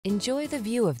Enjoy the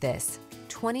view of this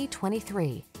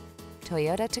 2023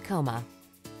 Toyota Tacoma.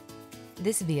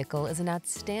 This vehicle is an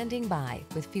outstanding buy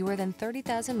with fewer than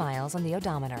 30,000 miles on the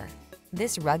odometer.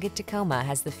 This rugged Tacoma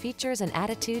has the features and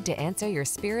attitude to answer your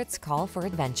spirit's call for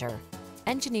adventure.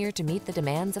 Engineered to meet the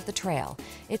demands of the trail,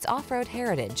 its off-road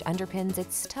heritage underpins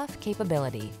its tough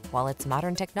capability, while its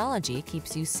modern technology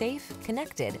keeps you safe,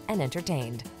 connected, and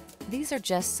entertained. These are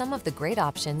just some of the great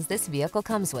options this vehicle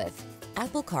comes with: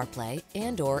 Apple CarPlay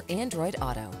and/or Android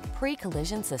Auto,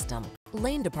 pre-collision system,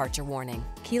 lane departure warning,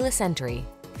 keyless entry,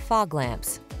 fog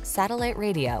lamps, satellite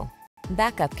radio,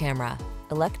 backup camera,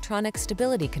 electronic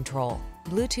stability control,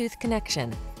 Bluetooth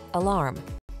connection, alarm.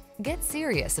 Get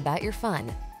serious about your fun.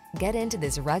 Get into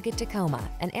this rugged Tacoma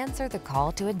and answer the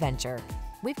call to adventure.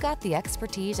 We've got the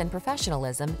expertise and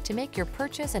professionalism to make your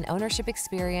purchase and ownership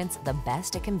experience the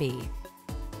best it can be.